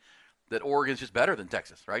committee that Oregon's just better than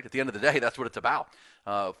Texas, right? At the end of the day, that's what it's about.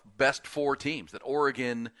 Best four teams. That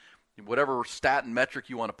Oregon, whatever stat and metric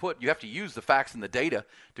you want to put, you have to use the facts and the data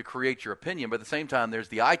to create your opinion. But at the same time, there's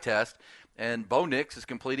the eye test, and Bo Nix is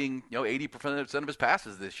completing 80% of his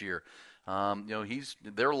passes this year.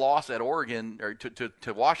 Their loss at Oregon or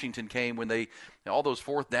to Washington came when they all those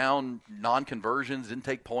fourth down non-conversions, didn't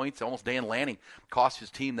take points. Almost Dan Lanning cost his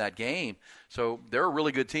team that game. So they're a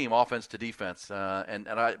really good team, offense to defense. But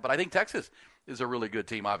I think Texas is a really good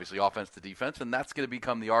team, obviously offense to defense, and that's going to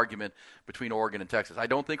become the argument between Oregon and Texas. I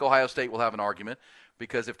don't think Ohio State will have an argument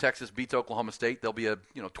because if Texas beats Oklahoma State, they'll be a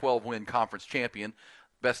 12-win conference champion.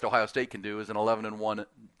 Best Ohio State can do is an 11-1,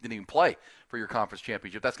 didn't even play for your conference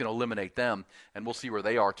championship. That's going to eliminate them, and we'll see where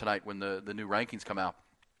they are tonight when the new rankings come out.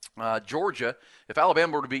 Georgia, if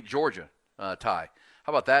Alabama were to beat Georgia, Ty,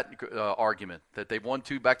 how about that argument that they've won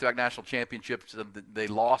 2 back-to-back national championships? They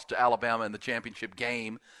lost to Alabama in the championship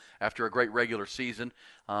game after a great regular season.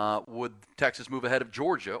 Would Texas move ahead of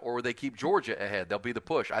Georgia, or would they keep Georgia ahead? They'll be the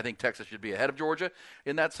push. I think Texas should be ahead of Georgia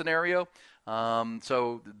in that scenario.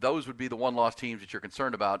 So those would be the one-loss teams that you're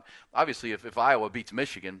concerned about. Obviously, if Iowa beats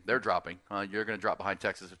Michigan, they're dropping. You're going to drop behind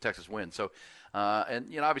Texas if Texas wins. So,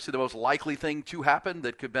 obviously the most likely thing to happen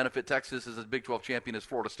that could benefit Texas as a Big 12 champion is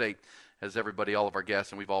Florida State, as all of our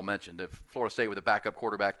guests, and we've all mentioned. If Florida State with a backup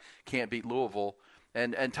quarterback can't beat Louisville,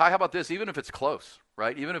 and Ty, how about this? Even if it's close,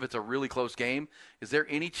 right? Even if it's a really close game, is there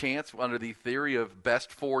any chance under the theory of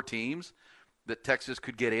best 4 teams that Texas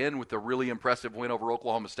could get in with a really impressive win over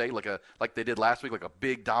Oklahoma State, like they did last week, like a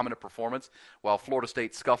big dominant performance, while Florida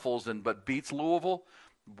State scuffles but beats Louisville?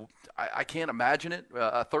 I can't imagine it.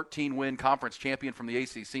 A 13-win conference champion from the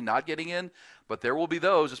ACC not getting in, but there will be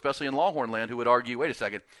those, especially in Longhorn land, who would argue, wait a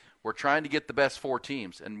second, we're trying to get the best 4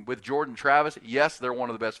 teams. And with Jordan Travis, yes, they're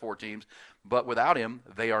one of the best 4 teams, but without him,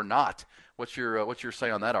 they are not. What's your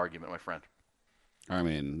say on that argument, my friend? I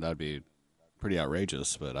mean, that'd be pretty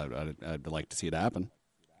outrageous, but I'd like to see it happen.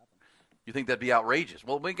 You think that'd be outrageous?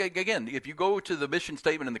 Well, again, if you go to the mission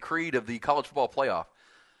statement and the creed of the college football playoff,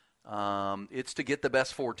 it's to get the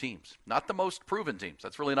best 4 teams, not the most proven teams.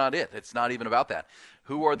 That's really not it. It's not even about that.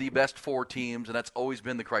 Who are the best 4 teams? And that's always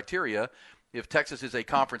been the criteria. If Texas is a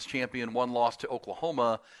conference champion, 1 loss to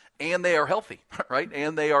Oklahoma, and they are healthy, right?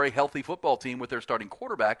 And they are a healthy football team with their starting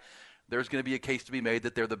quarterback, there's going to be a case to be made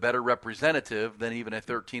that they're the better representative than even a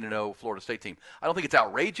 13-0 Florida State team. I don't think it's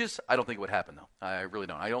outrageous. I don't think it would happen, though. I really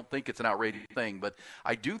don't. I don't think it's an outrageous thing, but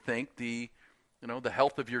I do think the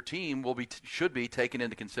health of your team should be taken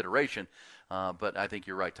into consideration. But I think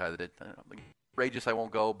you're right, Ty, that outrageous I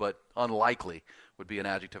won't go, but unlikely would be an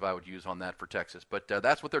adjective I would use on that for Texas. But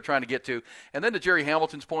that's what they're trying to get to. And then to Jerry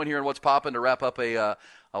Hamilton's point here and what's popping to wrap up a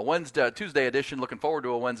Tuesday edition. Looking forward to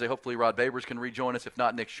a Wednesday. Hopefully Rod Babers can rejoin us. If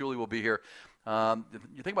not, Nick Shuley will be here.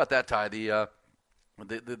 You think about that, Ty,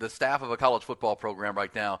 the staff of a college football program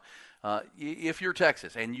right now. If you're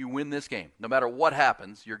Texas and you win this game, no matter what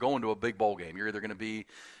happens, you're going to a big bowl game. You're either going to be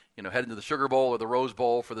heading to the Sugar Bowl or the Rose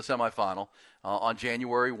Bowl for the semifinal on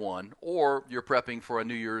January 1, or you're prepping for a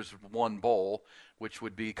New Year's 1 bowl, which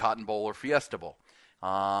would be Cotton Bowl or Fiesta Bowl.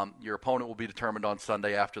 Your opponent will be determined on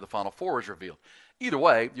Sunday after the Final Four is revealed. Either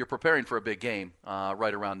way, you're preparing for a big game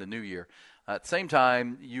right around the New Year. At the same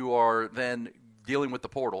time, you are then dealing with the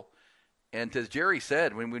portal. And as Jerry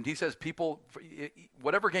said, when he says people,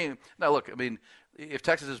 whatever game – now, look, I mean, if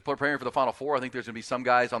Texas is preparing for the Final Four, I think there's going to be some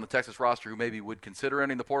guys on the Texas roster who maybe would consider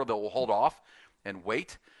entering the portal that will hold off and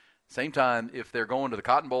wait. Same time, if they're going to the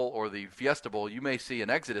Cotton Bowl or the Fiesta Bowl, you may see an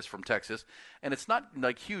exodus from Texas. And it's not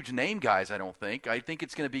like huge name guys, I don't think. I think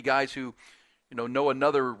it's going to be guys who, know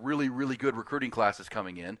another really, really good recruiting class is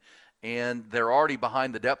coming in, and they're already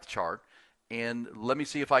behind the depth chart. And let me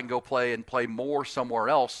see if I can go play more somewhere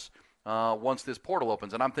else once this portal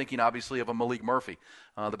opens. And I'm thinking, obviously, of a Malik Murphy,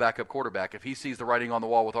 the backup quarterback. If he sees the writing on the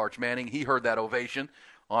wall with Arch Manning, he heard that ovation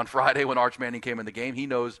on Friday when Arch Manning came in the game. He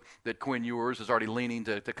knows that Quinn Ewers is already leaning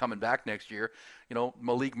to coming back next year.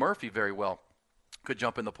 Malik Murphy very well could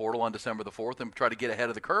jump in the portal on December the 4th and try to get ahead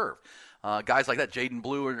of the curve. Guys like that, Jaden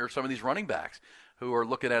Blue or some of these running backs who are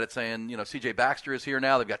looking at it saying, C.J. Baxter is here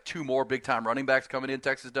now. They've got 2 more big-time running backs coming in,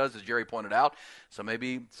 Texas does, as Jerry pointed out. So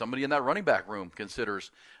maybe somebody in that running back room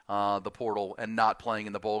considers the portal and not playing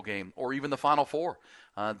in the bowl game or even the Final Four.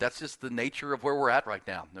 That's just the nature of where we're at right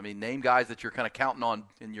now. I mean, name guys that you're kind of counting on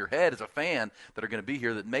in your head as a fan that are going to be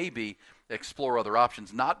here that maybe explore other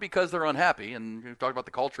options, not because they're unhappy, and we've talked about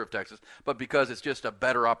the culture of Texas, but because it's just a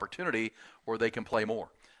better opportunity where they can play more.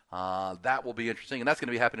 That will be interesting, and that's going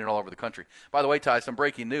to be happening all over the country. By the way, Ty, some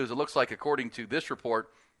breaking news. It looks like, according to this report,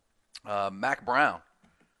 Mack Brown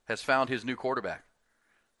has found his new quarterback.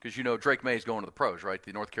 Because Drake May is going to the pros, right?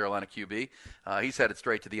 The North Carolina QB. He's headed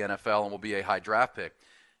straight to the NFL and will be a high draft pick.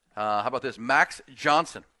 How about this? Max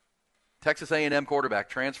Johnson, Texas A&M quarterback,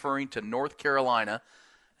 transferring to North Carolina.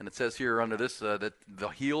 And it says here under this that the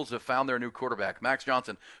Heels have found their new quarterback. Max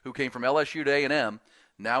Johnson, who came from LSU to A&M,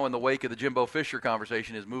 now in the wake of the Jimbo Fisher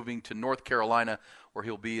conversation, is moving to North Carolina, where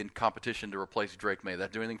he'll be in competition to replace Drake May.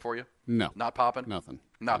 That do anything for you? No. Not popping? Nothing.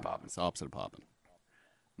 Not popping. It's the opposite of popping.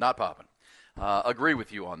 Not popping. Agree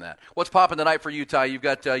with you on that. What's popping tonight for you, Ty? You've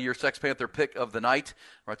got your Sex Panther pick of the night,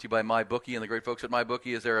 brought to you by MyBookie and the great folks at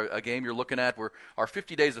MyBookie. Is there a game you're looking at where our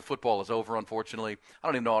 50 days of football is over, unfortunately? I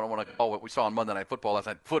don't even know. I don't want to call what we saw on Monday Night Football last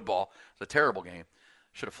night football. It's a terrible game.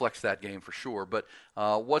 Should have flexed that game for sure. But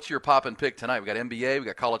what's your popping pick tonight? We got NBA. We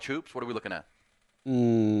got college hoops. What are we looking at?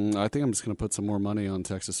 I think I'm just going to put some more money on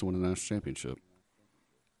Texas to win a national championship.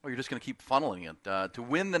 Or you're just going to keep funneling it to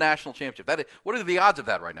win the national championship. What are the odds of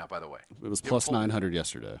that right now, by the way? It was plus 900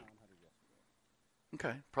 yesterday.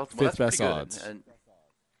 Okay. Well, Fifth best odds. And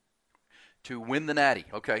to win the Natty.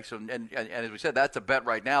 Okay. So and as we said, that's a bet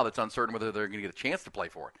right now that's uncertain whether they're going to get a chance to play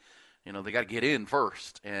for it. They got to get in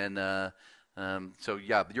first. And so,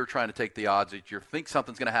 yeah, you're trying to take the odds that you think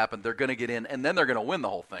something's going to happen. They're going to get in, and then they're going to win the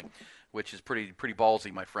whole thing, which is pretty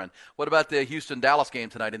ballsy, my friend. What about the Houston-Dallas game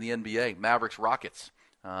tonight in the NBA? Mavericks-Rockets.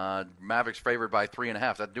 Mavericks favored by 3.5.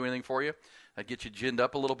 Does that do anything for you? That get you ginned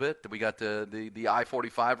up a little bit? We got the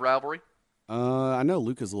I-45 rivalry? I know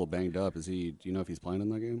Luka's a little banged up. Do you know if he's playing in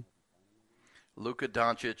that game? Luka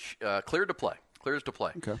Doncic clears to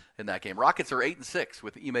play okay. in that game. Rockets are 8-6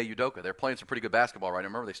 with Ime Udoka. They're playing some pretty good basketball right now.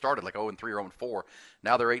 Remember, they started like 0-3 or 0-4.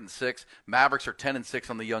 Now they're 8-6. Mavericks are 10-6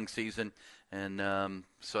 on the young season, and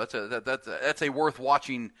so that's a worth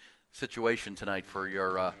watching situation tonight for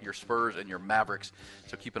your Spurs and your Mavericks.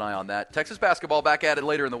 So keep an eye on that. Texas basketball back at it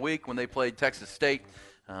later in the week when they played Texas State.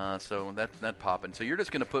 So that popping. So you're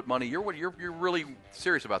just going to put money. You're really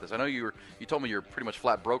serious about this. I know you told me you're pretty much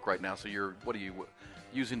flat broke right now. So what are you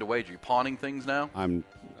using to wager? You pawning things now?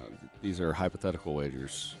 These are hypothetical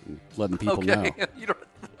wagers. I'm letting people know. You don't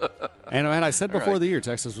and I said before the year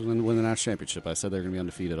Texas was going to win the national championship. I said they're going to be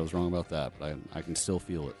undefeated. I was wrong about that, but I can still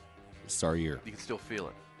feel it. It's our year. You can still feel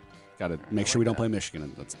it. Got to make sure we don't play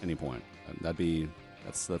Michigan at any point.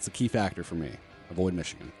 That's a key factor for me. Avoid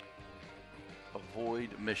Michigan. Avoid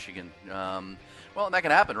Michigan. Well, and that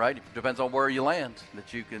can happen, right? It depends on where you land,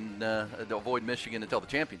 that you can avoid Michigan until the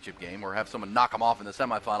championship game or have someone knock them off in the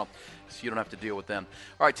semifinal so you don't have to deal with them.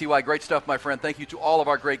 All right, T.Y., great stuff, my friend. Thank you to all of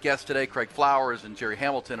our great guests today, Craig Flowers and Jerry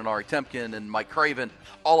Hamilton and Ari Temkin and Mike Craven.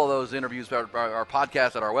 All of those interviews are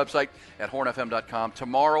podcast at our website at hornfm.com.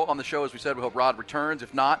 Tomorrow on the show, as we said, we hope Rod returns.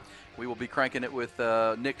 If not, we will be cranking it with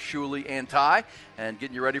Nick Shuley and Ty and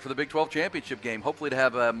getting you ready for the Big 12 championship game. Hopefully to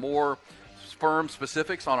have more firm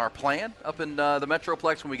specifics on our plan up in the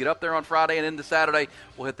Metroplex when we get up there on Friday and into Saturday.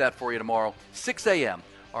 We'll hit that for you tomorrow. 6 a.m.,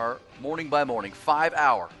 our morning by morning,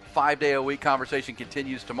 5-hour, 5-day-a-week conversation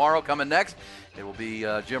continues tomorrow. Coming next, it will be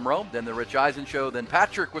Jim Rome, then the Rich Eisen Show, then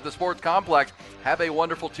Patrick with the Sports Complex. Have a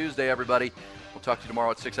wonderful Tuesday, everybody. We'll talk to you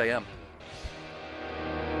tomorrow at 6 a.m.